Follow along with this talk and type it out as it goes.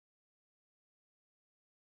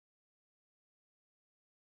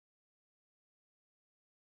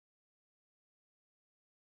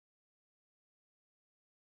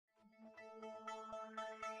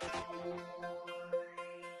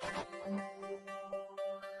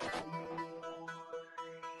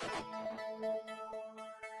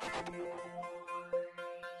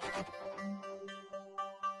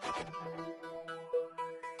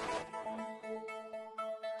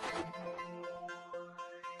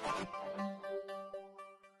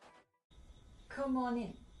Come on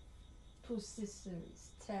in to Sister's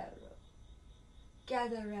Tarot.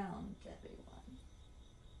 Gather round, everyone.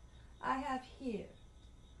 I have here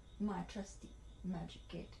my trusty magic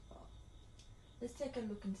 8-ball. Let's take a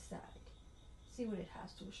look inside, see what it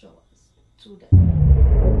has to show us today.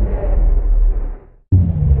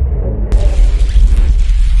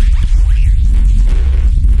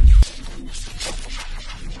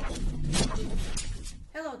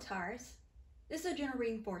 Hello, Taurus. This is a general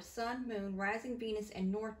reading for Sun, Moon, Rising Venus, and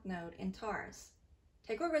North Node in Taurus.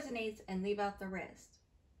 Take what resonates and leave out the rest.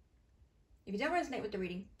 If you don't resonate with the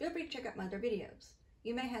reading, feel free to check out my other videos.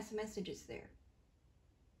 You may have some messages there.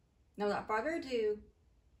 Now, without further ado,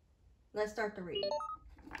 let's start the reading.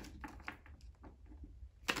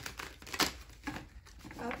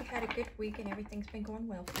 I hope you had a good week and everything's been going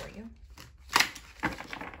well for you.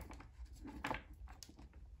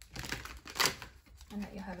 I know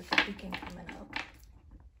you'll have a good weekend coming up.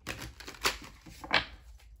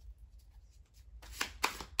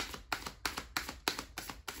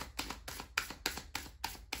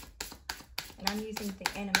 And I'm using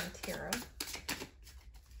the Anime Tarot.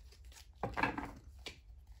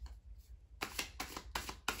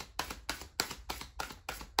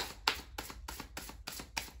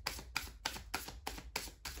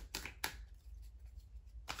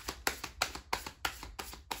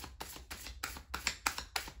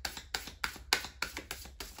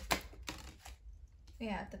 We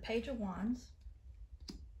have the Page of Wands,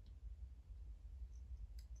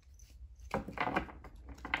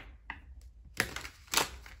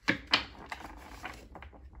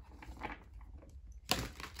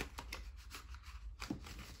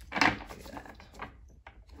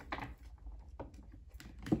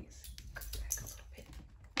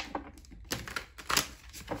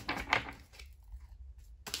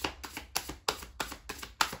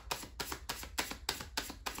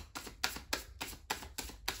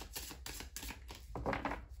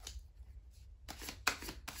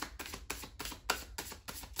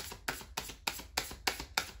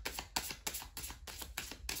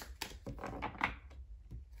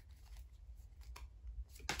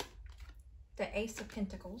 the Ace of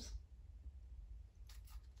Pentacles,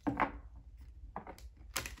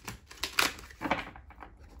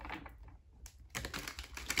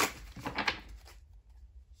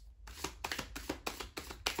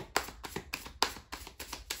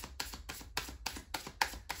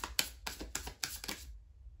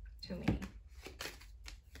 too many,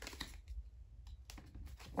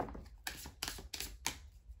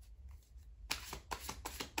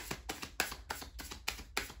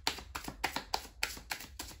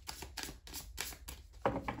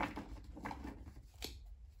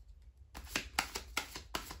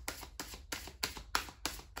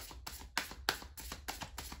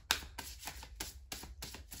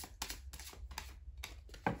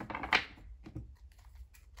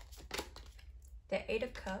 the Eight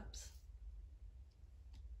of Cups,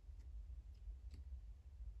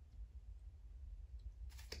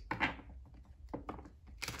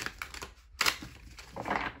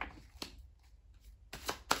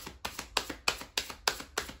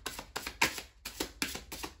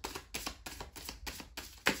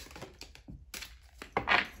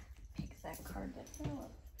 exact card that fell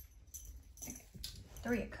up. Okay.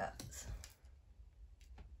 Three of Cups.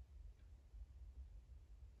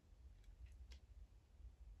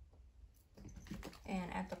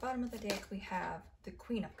 And at the bottom of the deck, we have the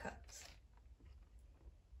Queen of Cups.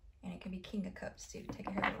 And it can be King of Cups too. Take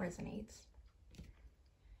it how it resonates.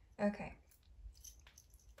 Okay.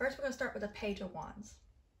 First, we're going to start with the Page of Wands.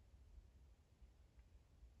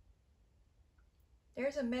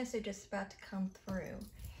 There's a message that's about to come through.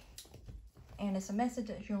 And it's a message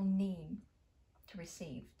that you'll need to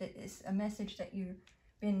receive. It's a message that you've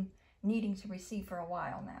been needing to receive for a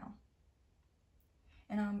while now.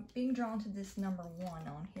 And I'm being drawn to this number 1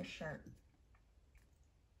 on his shirt.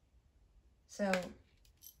 So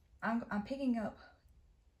I'm picking up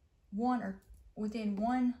within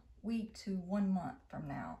 1 week to 1 month from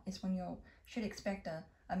now is when you should expect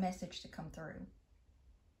a message to come through.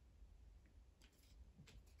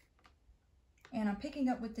 And I'm picking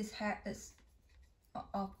up with this hat that's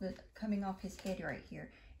coming off his head right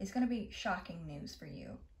here. It's going to be shocking news for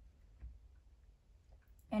you.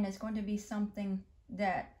 And it's going to be something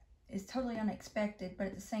that is totally unexpected, but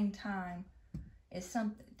at the same time is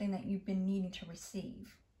something that you've been needing to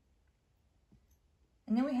receive.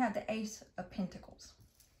 And then we have the Ace of Pentacles.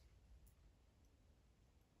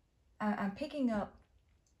 I'm picking up,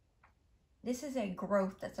 this is a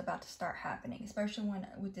growth that's about to start happening, especially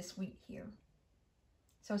with this week here.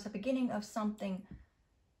 So it's the beginning of something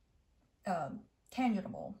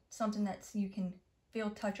tangible, something that's you can feel,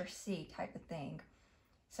 touch, or see type of thing.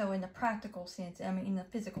 So in the practical sense, I mean in the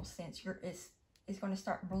physical sense, it's going to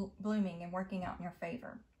start blooming and working out in your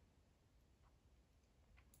favor.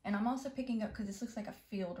 And I'm also picking up, because this looks like a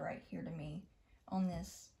field right here to me on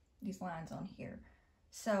these lines on here.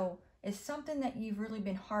 So it's something that you've really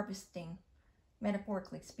been harvesting,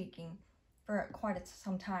 metaphorically speaking, for quite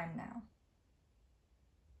some time now.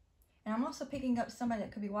 And I'm also picking up somebody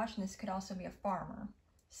that could be watching this could also be a farmer.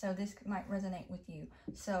 So this might resonate with you.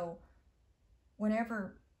 So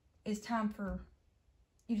whenever it's time for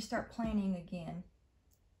you to start planning again,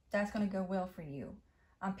 that's going to go well for you.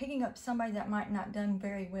 I'm picking up somebody that might not done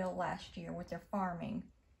very well last year with their farming,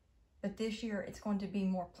 but this year it's going to be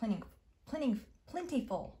more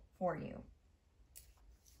plentiful for you.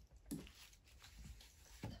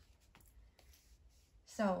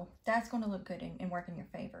 So that's going to look good and work in your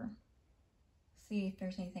favor. See if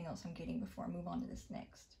there's anything else I'm getting before I move on to this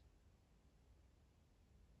next.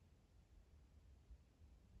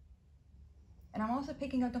 And I'm also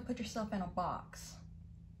picking up, don't put yourself in a box.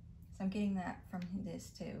 So I'm getting that from this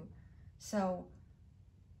too. So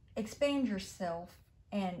expand yourself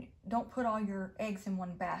and don't put all your eggs in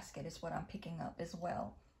one basket is what I'm picking up as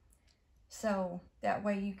well. So that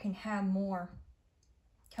way you can have more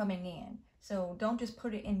coming in. So don't just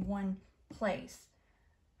put it in one place.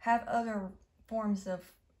 Have other forms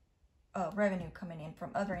of revenue coming in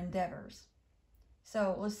from other endeavors.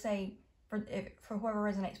 So let's say for whoever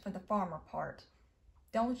resonates for the farmer part,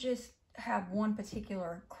 don't just have one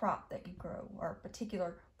particular crop that you grow or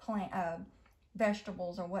particular plant,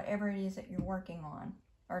 vegetables or whatever it is that you're working on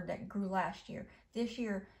or that grew last year. This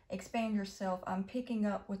year, expand yourself. I'm picking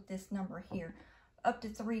up with this number here, up to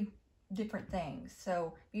 3 different things.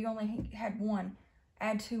 So if you only had 1,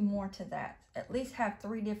 add 2 more to that. At least have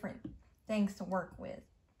 3 different things to work with.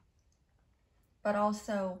 But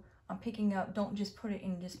also, I'm picking up, don't just put it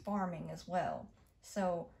in just farming as well.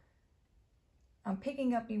 So I'm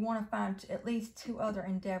picking up, you want to find at least 2 other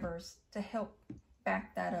endeavors to help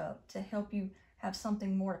back that up, to help you have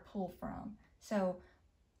something more to pull from. So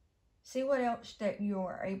see what else that you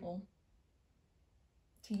are able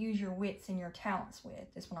to use your wits and your talents with.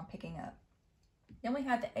 Is what I'm picking up. Then we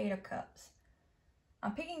have the 8 of Cups.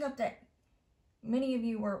 I'm picking up that many of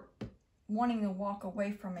you were wanting to walk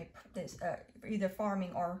away from this either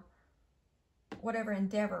farming or whatever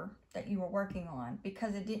endeavor that you were working on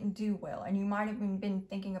because it didn't do well, and you might have been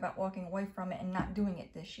thinking about walking away from it and not doing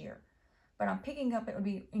it this year. But I'm picking up it would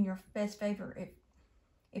be in your best favor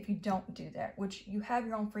if you don't do that, which you have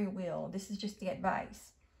your own free will. This is just the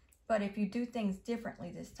advice. But if you do things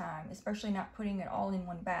differently this time, especially not putting it all in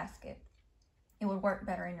one basket, it would work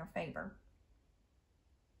better in your favor.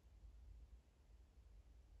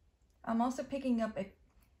 I'm also picking up,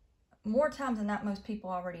 more times than not, most people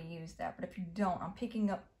already use that, but if you don't, I'm picking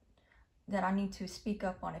up that I need to speak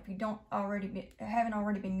up on. If you haven't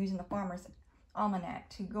already been using the Farmer's Almanac,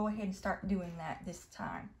 to go ahead and start doing that this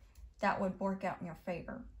time. That would work out in your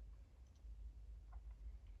favor.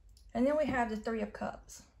 And then we have the 3 of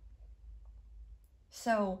Cups.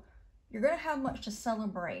 So you're going to have much to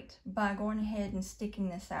celebrate by going ahead and sticking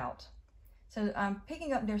this out. So I'm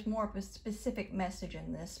picking up there's more of a specific message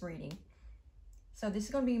in this reading. So this is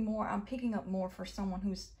going to be more, I'm picking up more for someone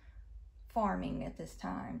who's farming at this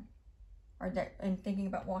time, and thinking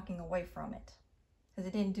about walking away from it because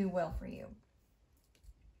it didn't do well for you.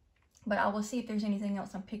 But I will see if there's anything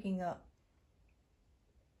else I'm picking up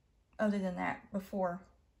other than that before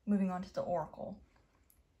moving on to the Oracle.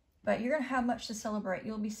 But you're going to have much to celebrate.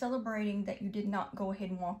 You'll be celebrating that you did not go ahead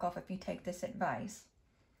and walk off if you take this advice.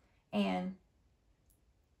 And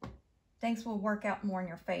things will work out more in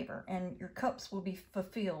your favor, and your cups will be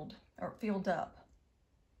fulfilled or filled up.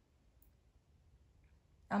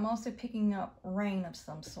 I'm also picking up rain of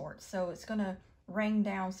some sort, so it's going to rain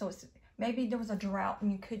down. So it's maybe there was a drought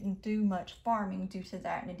and you couldn't do much farming due to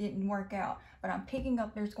that, and it didn't work out. But I'm picking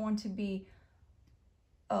up there's going to be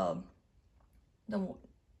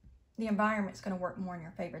the environment's going to work more in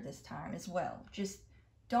your favor this time as well.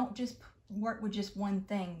 Don't just work with just one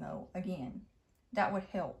thing though. Again, that would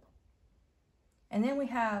help. And then we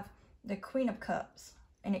have the Queen of Cups,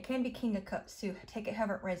 and it can be King of Cups too. Take it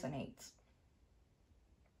however it resonates.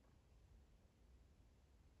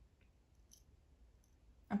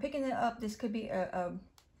 I'm picking it up. This could be a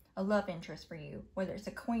love interest for you, whether it's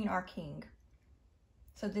a queen or king.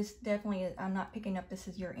 So this definitely is, I'm not picking up this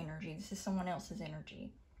is your energy. This is someone else's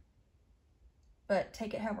energy. But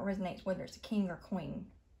take it however it resonates, whether it's a king or queen.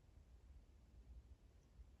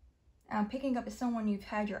 I'm picking up as someone you've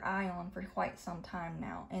had your eye on for quite some time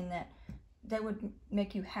now, and that they would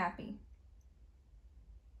make you happy.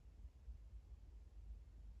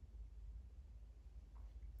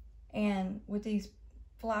 And with these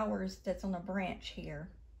flowers that's on the branch here,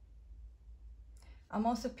 I'm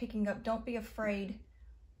also picking up, don't be afraid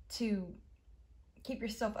to keep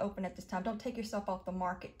yourself open at this time. Don't take yourself off the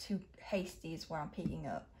market too hasty is what I'm picking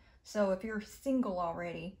up. So if you're single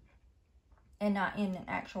already and not in an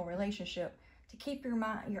actual relationship, to keep your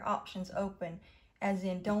mind, your options open, as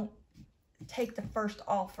in don't take the first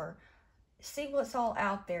offer. See what's all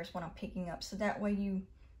out there is what I'm picking up. So that way you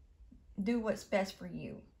do what's best for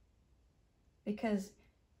you. Because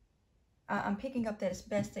I'm picking up that it's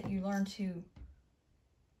best that you learn to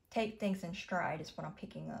take things in stride is what I'm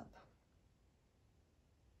picking up.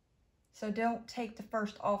 So don't take the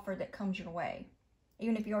first offer that comes your way,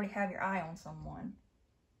 even if you already have your eye on someone.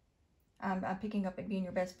 I'm picking up it being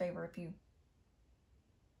your best favor if you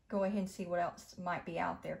go ahead and see what else might be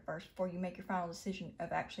out there first before you make your final decision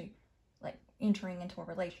of actually like entering into a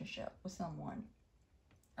relationship with someone.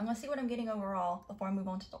 I'm going to see what I'm getting overall before I move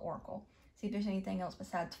on to the oracle. See if there's anything else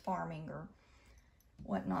besides farming or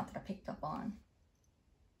whatnot that I picked up on.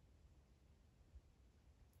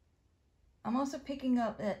 I'm also picking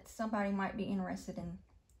up that somebody might be interested in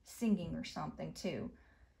singing or something too.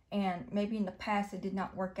 And maybe in the past it did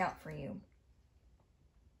not work out for you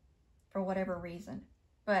for whatever reason.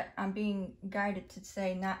 But I'm being guided to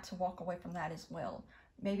say not to walk away from that as well.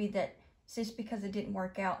 Maybe that just because it didn't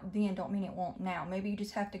work out then don't mean it won't now. Maybe you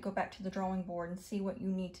just have to go back to the drawing board and see what you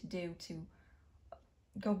need to do to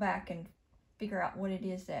go back and figure out what it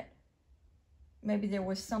is that maybe there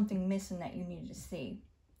was something missing that you needed to see.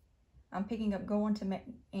 I'm picking up go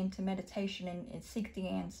into meditation and seek the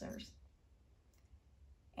answers.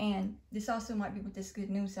 And this also might be what this good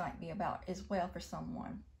news might be about as well for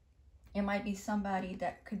someone. It might be somebody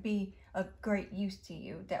that could be of great use to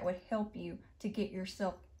you, that would help you to get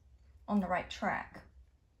yourself on the right track.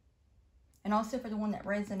 And also for the one that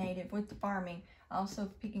resonated with the farming,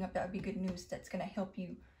 also picking up that would be good news that's going to help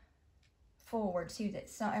you forward too. That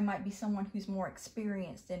it might be someone who's more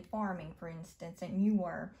experienced in farming, for instance, and you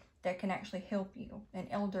were, that can actually help you, an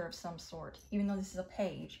elder of some sort. Even though this is a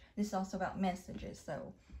page, this is also about messages,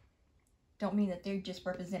 so don't mean that they just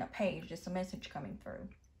represent a page, just a message coming through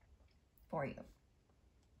for you.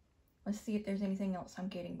 Let's see if there's anything else I'm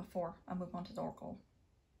getting before I move on to the oracle.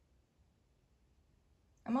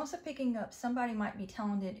 I'm also picking up somebody might be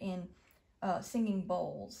talented in singing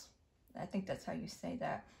bowls. I think that's how you say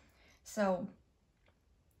that. So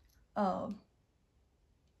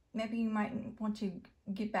maybe you might want to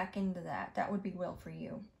get back into that. That would be well for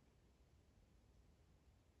you.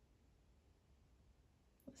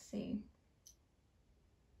 Let's see.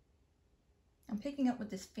 I'm picking up with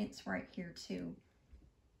this fence right here too.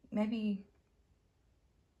 Maybe,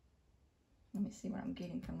 let me see what I'm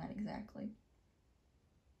getting from that exactly.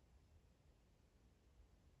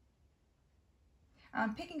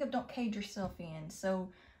 I'm picking up don't cage yourself in. So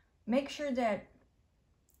make sure that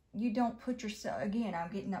you don't put yourself, again, I'm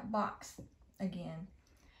getting that box again.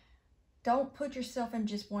 Don't put yourself in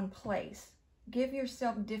just one place. Give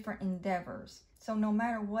yourself different endeavors. So no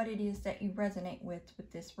matter what it is that you resonate with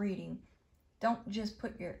this reading, don't just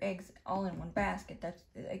put your eggs all in one basket.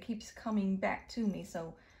 It keeps coming back to me.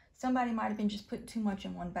 So somebody might have been just putting too much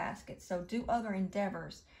in one basket. So do other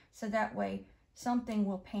endeavors so that way something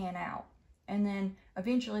will pan out. And then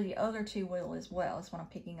eventually the other two will as well, is what I'm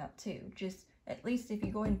picking up too. Just at least if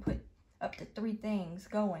you go ahead and put up to 3 things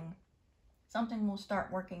going, something will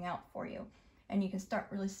start working out for you. And you can start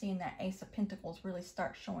really seeing that Ace of Pentacles really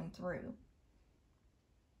start showing through.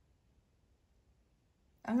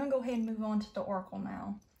 I'm going to go ahead and move on to the oracle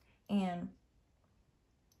now. And,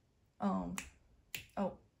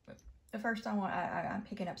 the first time I'm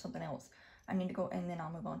picking up something else. I need to go, and then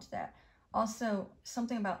I'll move on to that. Also,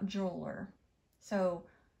 something about jeweler. So,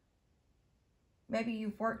 maybe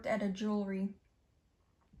you've worked at a jewelry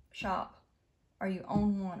shop, or you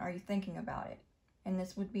own one, or you're thinking about it. And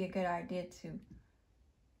this would be a good idea to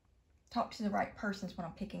talk to the right person is what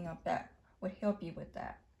I'm picking up that would help you with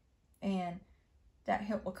that. And that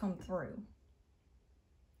help will come through.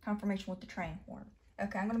 Confirmation with the train horn.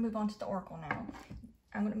 Okay, I'm going to move on to the oracle now.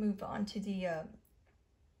 I'm going to move on to the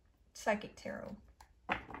psychic tarot.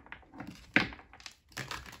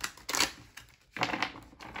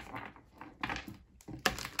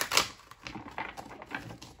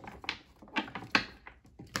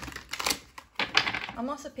 I'm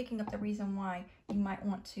also picking up the reason why you might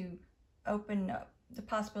want to open up the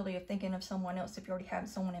possibility of thinking of someone else if you already have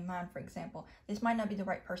someone in mind, for example. This might not be the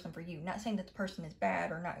right person for you. Not saying that the person is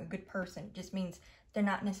bad or not a good person. It just means they're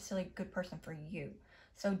not necessarily a good person for you.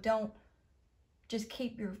 So don't just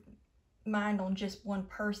keep your mind on just one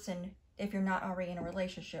person if you're not already in a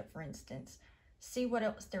relationship, for instance. See what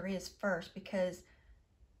else there is first, because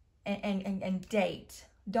and date.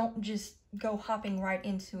 Don't just go hopping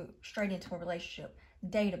straight into a relationship.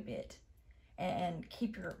 Date a bit and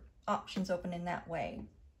keep your options open in that way.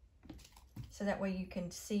 So that way you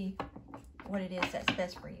can see what it is that's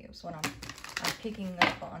best for you. So what I'm picking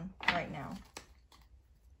up on right now.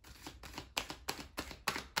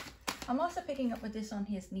 I'm also picking up with this on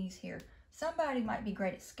his knees here. Somebody might be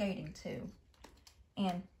great at skating too.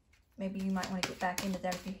 And maybe you might want to get back into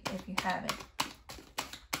that if you haven't.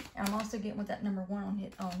 And I'm also getting with that number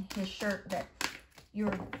 1 on his shirt that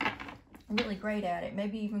you're really great at it.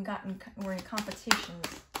 Maybe even were in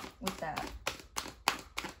competitions with that.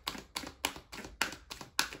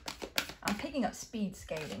 I'm picking up speed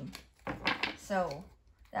skating. So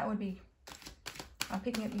that would be, I'm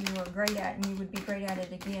picking up you were great at, and you would be great at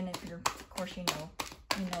it again if you're, of course, you know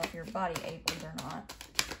if your body able or not.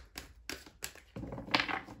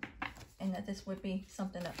 And that this would be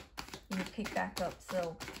something that you would pick back up.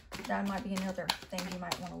 So that might be another thing you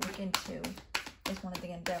might want to look into as one of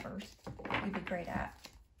the endeavors you'd be great at.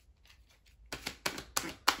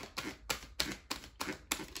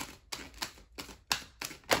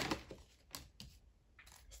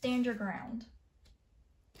 Stand your ground.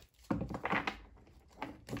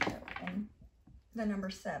 And the number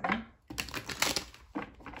 7.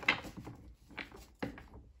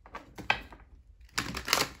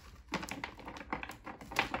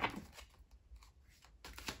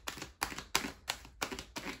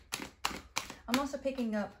 I'm also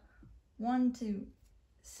picking up 1 to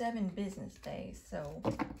 7 business days, so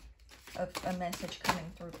of a message coming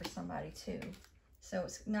through for somebody too. So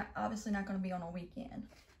it's obviously not going to be on a weekend.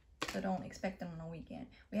 So don't expect them on a weekend.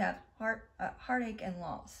 We have heartache and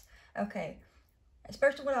loss. Okay,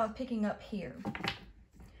 especially what I was picking up here.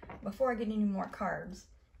 Before I get any more cards.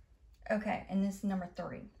 Okay, and this is number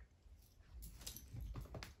 3.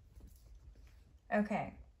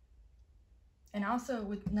 Okay. And also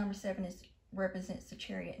with number 7 represents the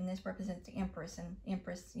Chariot, and this represents the Empress, and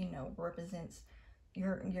Empress, represents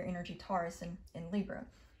your energy Taurus and Libra,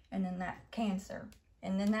 and then that Cancer,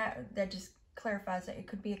 and then that just clarifies that it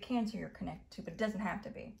could be a Cancer you're connected to, but it doesn't have to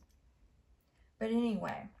be. But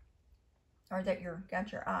anyway, or that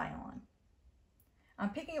got your eye on. I'm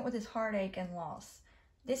picking up with this heartache and loss.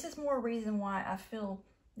 This is more reason why I feel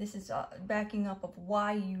this is backing up of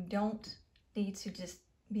why you don't need to just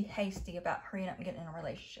be hasty about hurrying up and getting in a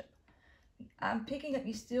relationship. I'm picking up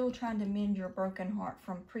you still trying to mend your broken heart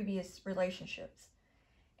from previous relationships.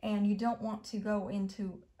 And you don't want to go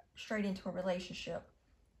straight into a relationship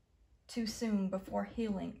too soon before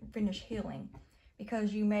finish healing.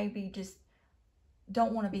 Because you maybe just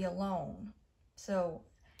don't want to be alone. So,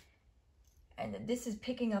 and this is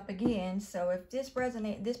picking up again. So if this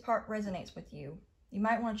part resonates with you, you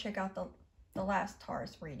might want to check out the last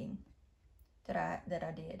Taurus reading that I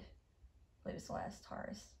did. I believe it's the last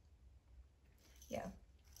Taurus. Yeah.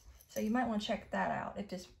 So you might want to check that out if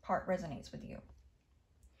this part resonates with you.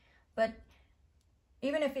 But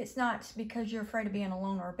even if it's not because you're afraid of being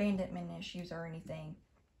alone or abandonment issues or anything,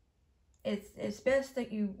 it's best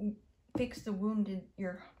that you fix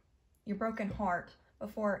your broken heart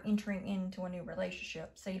before entering into a new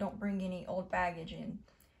relationship, so you don't bring any old baggage in.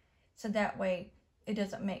 So that way it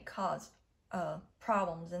doesn't cause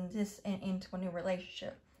problems into a new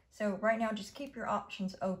relationship. So right now, just keep your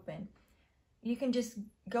options open. You can just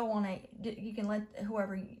go on you can let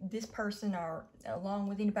this person or along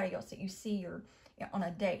with anybody else that you see or on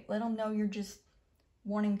a date, let them know you're just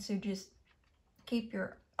wanting to just keep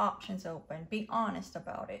your options open. Be honest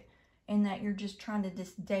about it, and that you're just trying to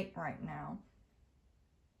just date right now.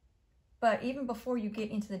 But even before you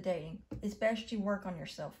get into the dating, it's best you work on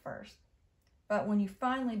yourself first. But when you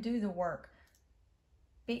finally do the work,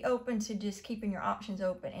 be open to just keeping your options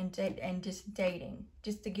open and just dating,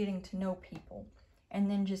 just to getting to know people,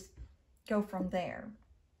 and then just go from there.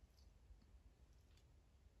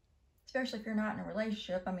 Especially if you're not in a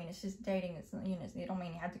relationship. I mean, it's just dating. It's you don't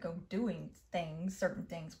mean you have to go doing certain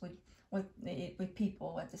things with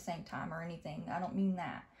people at the same time or anything. I don't mean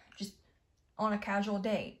that. Just on a casual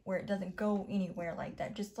date where it doesn't go anywhere like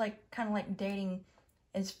that. Just kind of like dating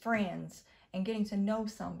as friends and getting to know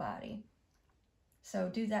somebody. So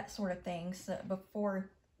do that sort of thing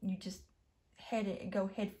before you just go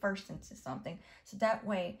head first into something. So that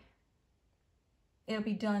way it'll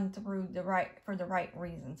be done for the right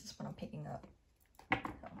reasons. Is what I'm picking up. So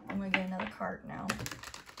I'm going to get another card now.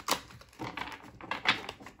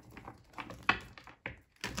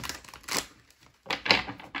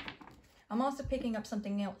 I'm also picking up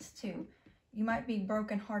something else too. You might be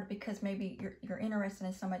brokenhearted because maybe you're interested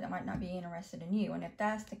in somebody that might not be interested in you. And if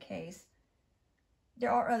that's the case,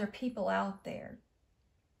 there are other people out there.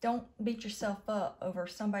 Don't beat yourself up over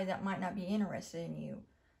somebody that might not be interested in you.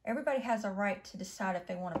 Everybody has a right to decide if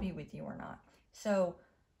they want to be with you or not. So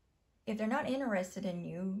if they're not interested in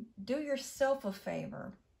you, do yourself a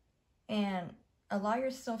favor and allow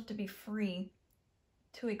yourself to be free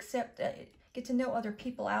to accept that, get to know other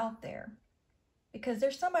people out there. Because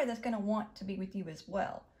there's somebody that's going to want to be with you as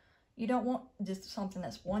well. You don't want just something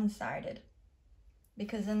that's one-sided,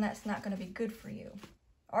 because then that's not going to be good for you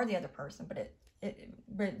or the other person.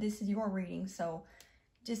 But this is your reading, so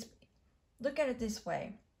just look at it this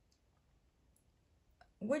way.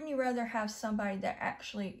 Wouldn't you rather have somebody that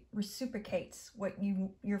actually reciprocates what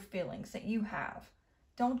your feelings that you have?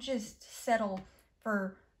 Don't just settle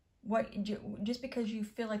for just because you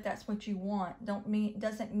feel like that's what you want.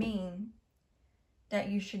 Doesn't mean that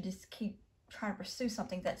you should just keep trying to pursue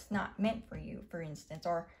something that's not meant for you, for instance,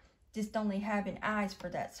 or just only having eyes for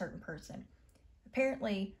that certain person.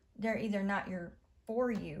 Apparently, they're either not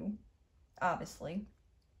for you, obviously,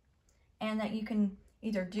 and that you can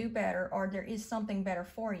either do better or there is something better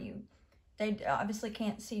for you. They obviously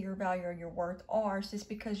can't see your value or your worth, or it's just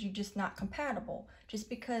because you're just not compatible. Just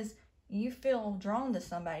because you feel drawn to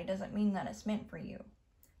somebody doesn't mean that it's meant for you.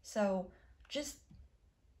 So just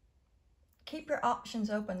keep your options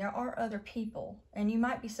open. There are other people, and you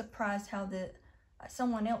might be surprised how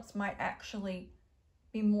someone else might actually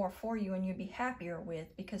be more for you and you'd be happier with,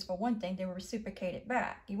 because for one thing, they will reciprocate it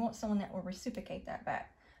back. You want someone that will reciprocate that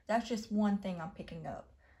back. That's just one thing I'm picking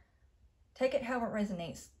up. Take it how it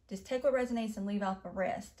resonates. Just take what resonates and leave out the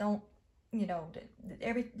rest. Don't,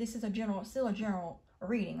 this is still a general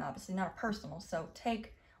reading, obviously, not a personal. So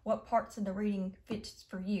take what parts of the reading fits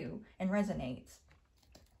for you and resonates.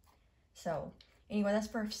 So anyway, that's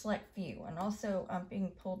for a select few. And also I'm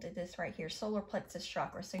being pulled to this right here, solar plexus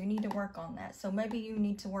chakra. So you need to work on that. So maybe you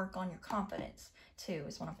need to work on your confidence too,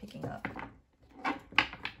 is what I'm picking up.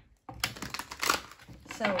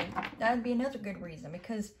 So that would be another good reason,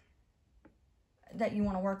 because that you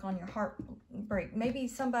want to work on your heartbreak. Maybe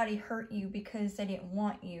somebody hurt you because they didn't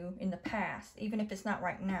want you in the past, even if it's not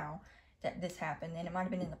right now that this happened, and it might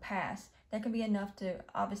have been in the past. That can be enough to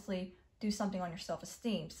obviously do something on your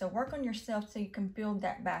self-esteem. So work on yourself so you can build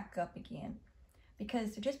that back up again.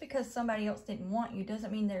 Because just because somebody else didn't want you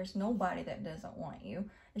doesn't mean there's nobody that doesn't want you.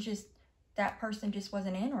 It's just that person just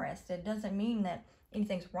wasn't interested. It doesn't mean that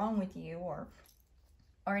anything's wrong with you or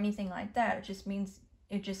anything like that. It just means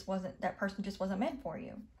that person just wasn't meant for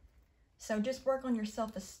you. So just work on your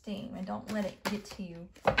self-esteem and don't let it get to you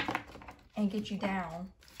and get you down.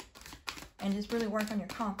 And just really work on your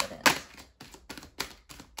confidence.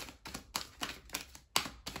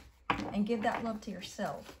 And give that love to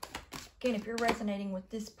yourself. Again, if you're resonating with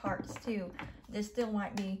this parts too, there still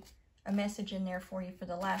might be a message in there for you for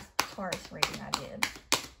the last Taurus reading I did.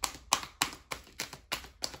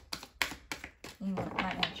 You might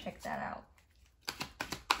want to check that out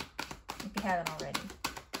if you haven't already.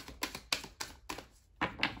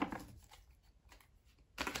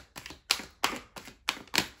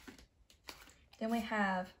 Then we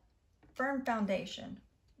have firm foundation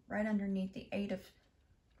right underneath the 8 of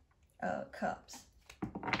Cups.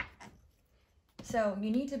 So you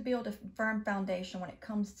need to build a firm foundation when it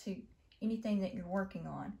comes to anything that you're working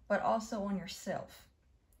on, but also on yourself.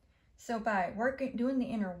 So by doing the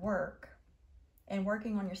inner work and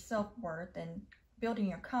working on your self-worth and building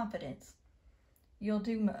your confidence, you'll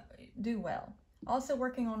do well. Also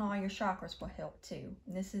working on all your chakras will help too.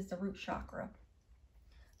 And this is the root chakra.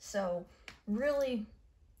 So really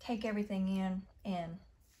take everything in and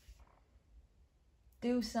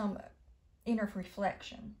do some inner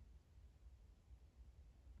reflection.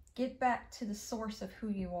 Get back to the source of who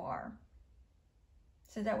you are,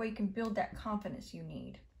 so that way you can build that confidence you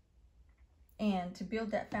need. And to build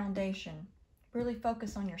that foundation, really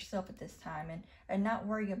focus on yourself at this time and not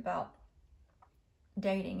worry about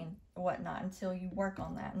dating and whatnot until you work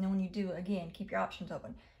on that. And then when you do, again, keep your options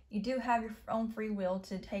open. You do have your own free will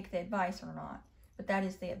to take the advice or not, but that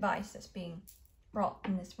is the advice that's being brought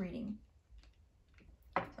in this reading.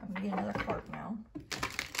 So I'm going to get another card now.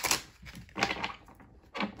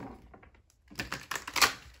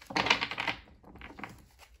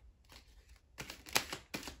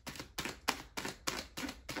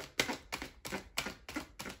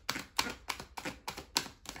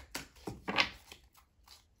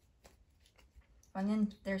 And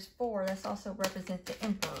then there's 4. This also represents the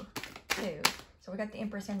Emperor too. So we got the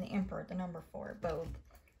Empress and the Emperor, the number 4, both.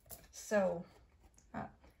 So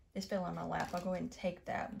this fell on my lap. I'll go ahead and take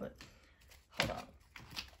that, but hold on.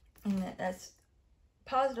 And that's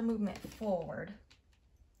positive movement forward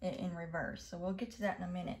in reverse. So we'll get to that in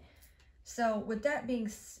a minute. So with that being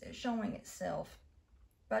showing itself,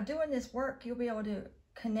 by doing this work, you'll be able to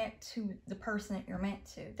connect to the person that you're meant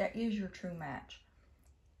to. That is your true match.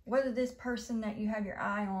 Whether this person that you have your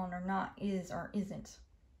eye on or not is or isn't.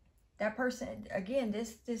 That person, again,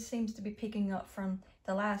 this seems to be picking up from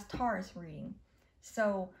the last Taurus reading.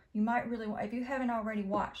 So you might really, if you haven't already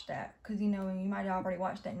watched that, because you know, you might have already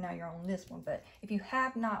watched that and now you're on this one. But if you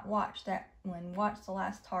have not watched that one, watch the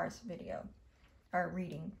last Taurus video or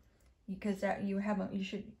reading. Because that you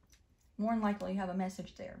should more than likely have a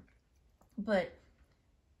message there. But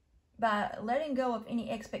by letting go of any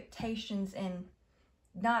expectations and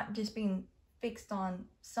not just being fixed on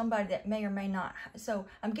somebody that may or may not. So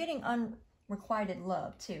I'm getting unrequited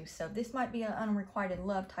love too. So this might be an unrequited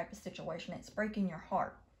love type of situation. It's breaking your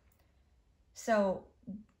heart. So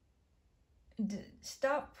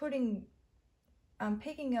stop putting, I'm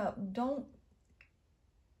picking up, don't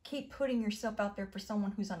keep putting yourself out there for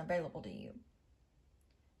someone who's unavailable to you.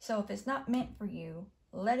 So if it's not meant for you,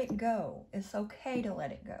 let it go. It's okay to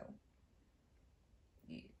let it go.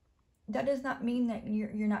 That does not mean that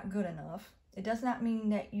you're not good enough. It does not mean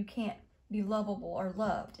that you can't be lovable or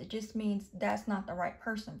loved. It just means that's not the right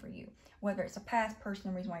person for you. Whether it's a past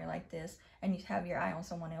person, the reason why you're like this, and you have your eye on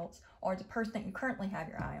someone else, or the person that you currently have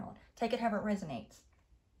your eye on. Take it however it resonates.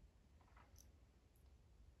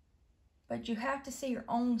 But you have to see your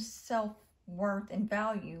own self-worth and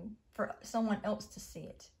value for someone else to see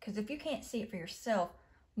it. Because if you can't see it for yourself,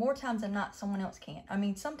 more times than not, someone else can't. I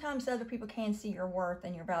mean, sometimes other people can see your worth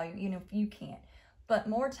and your value, you know, if you can't. But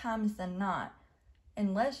more times than not,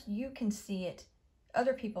 unless you can see it,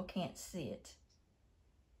 other people can't see it.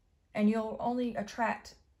 And you'll only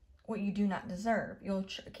attract what you do not deserve. You'll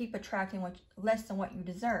keep attracting less than what you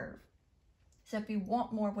deserve. So if you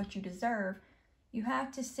want more of what you deserve, you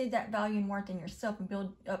have to see that value and worth in yourself and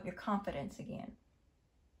build up your confidence again.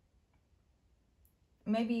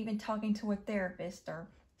 Maybe even talking to a therapist or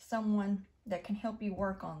someone that can help you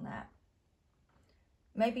work on that.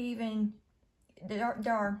 Maybe even there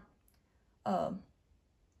are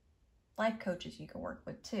life coaches you can work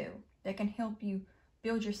with too that can help you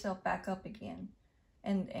build yourself back up again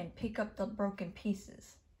and pick up the broken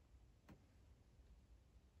pieces.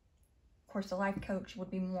 Of course, the life coach would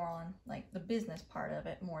be more on like the business part of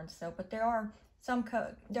it more and so, but there are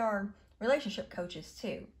there are relationship coaches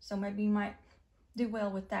too. So maybe you might do well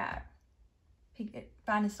with that.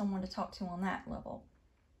 Finding someone to talk to on that level.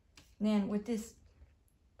 Then with this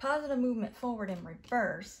positive movement forward in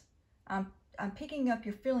reverse, I'm picking up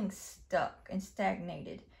you're feeling stuck and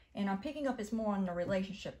stagnated. And I'm picking up it's more on the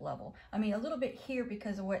relationship level. I mean, a little bit here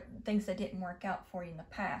because of what things that didn't work out for you in the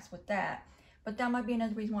past with that. But that might be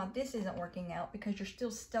another reason why this isn't working out, because you're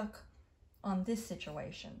still stuck on this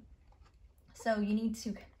situation. So you need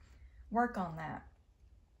to work on that.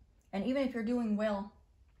 And even if you're doing well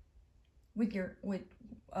with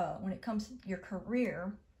when it comes to your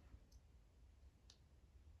career,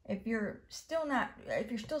 if you're still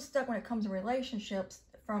stuck when it comes to relationships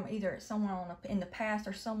from either someone in the past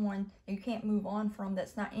or someone you can't move on from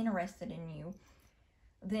that's not interested in you,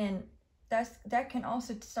 then that can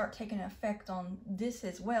also start taking an effect on this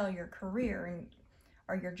as well, your career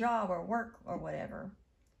or your job or work or whatever.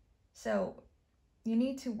 So you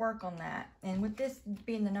need to work on that. And with this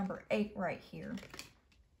being the number 8 right here,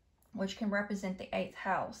 which can represent the 8th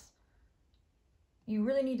house, you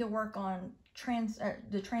really need to work on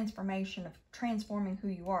the transformation of transforming who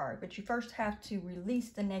you are. But you first have to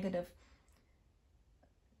release the negative,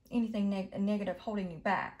 anything negative holding you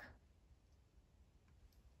back.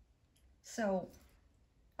 So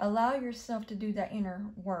allow yourself to do that inner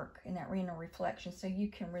work and that inner reflection so you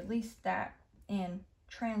can release that and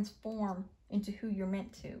transform into who you're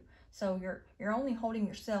meant to. So you're only holding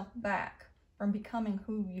yourself back from becoming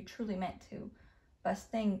who you truly meant to by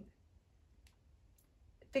staying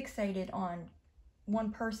fixated on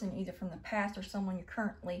one person, either from the past or someone you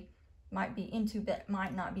currently might be into that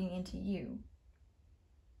might not be into you.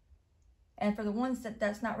 And for the ones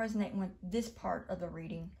that's not resonating with this part of the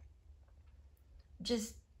reading,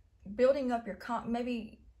 just building up your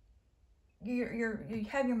maybe you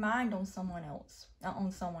have your mind on someone else, not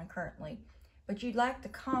on someone currently, but you lack the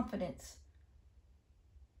confidence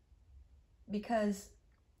because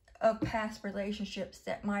of past relationships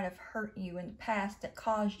that might have hurt you in the past that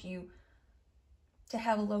caused you to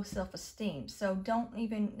have a low self-esteem. So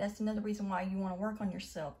that's another reason why you want to work on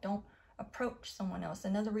yourself. Don't approach someone else.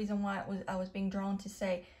 Another reason why I was being drawn to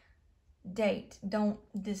say date. Don't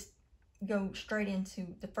just go straight into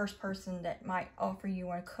the first person that might offer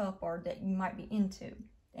you a cup or that you might be into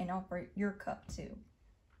and offer your cup to.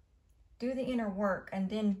 Do the inner work and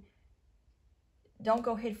then Don't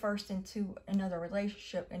go head first into another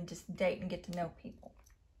relationship and just date and get to know people.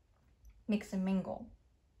 Mix and mingle.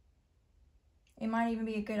 It might even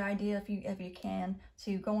be a good idea if you can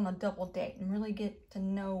to go on a double date and really get to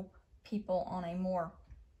know people on a more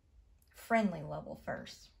friendly level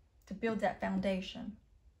first to build that foundation.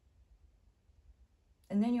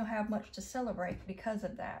 And then you'll have much to celebrate because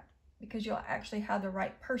of that, because you'll actually have the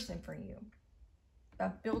right person for you by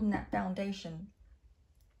building that foundation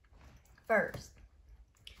first.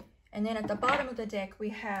 And then at the bottom of the deck, we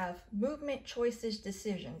have movement, choices,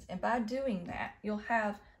 decisions. And by doing that, you'll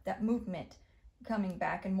have that movement coming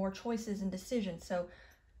back and more choices and decisions. So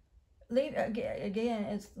leave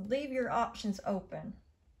your options open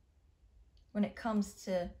when it comes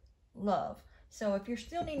to love. So if you're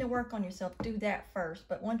still needing to work on yourself, do that first.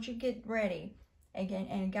 But once you get ready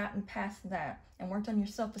and gotten past that and worked on your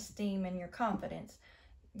self-esteem and your confidence,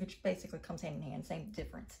 which basically comes hand in hand, same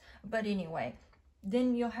difference. But anyway,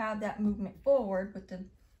 then you'll have that movement forward with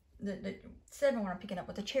the 7 one I'm picking up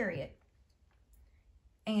with the Chariot.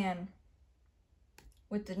 And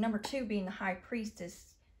with the number 2 being the High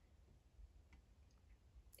Priestess,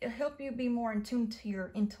 it'll help you be more in tune to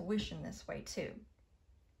your intuition this way too.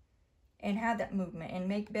 And have that movement and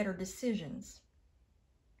make better decisions.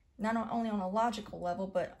 Not only on a logical level,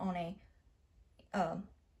 but on a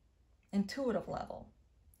intuitive level.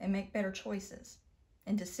 And make better choices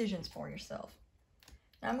and decisions for yourself.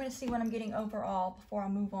 Now I'm going to see what I'm getting overall before I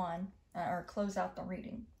move on or close out the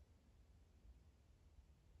reading.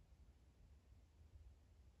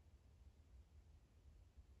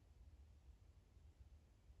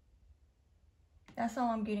 That's all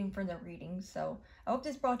I'm getting for the reading. So I hope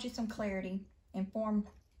this brought you some clarity, and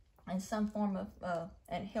some form of,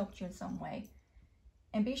 and helped you in some way.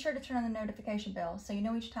 And be sure to turn on the notification bell so you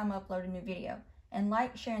know each time I upload a new video. And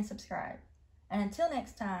like, share, and subscribe. And until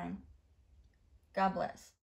next time, God bless.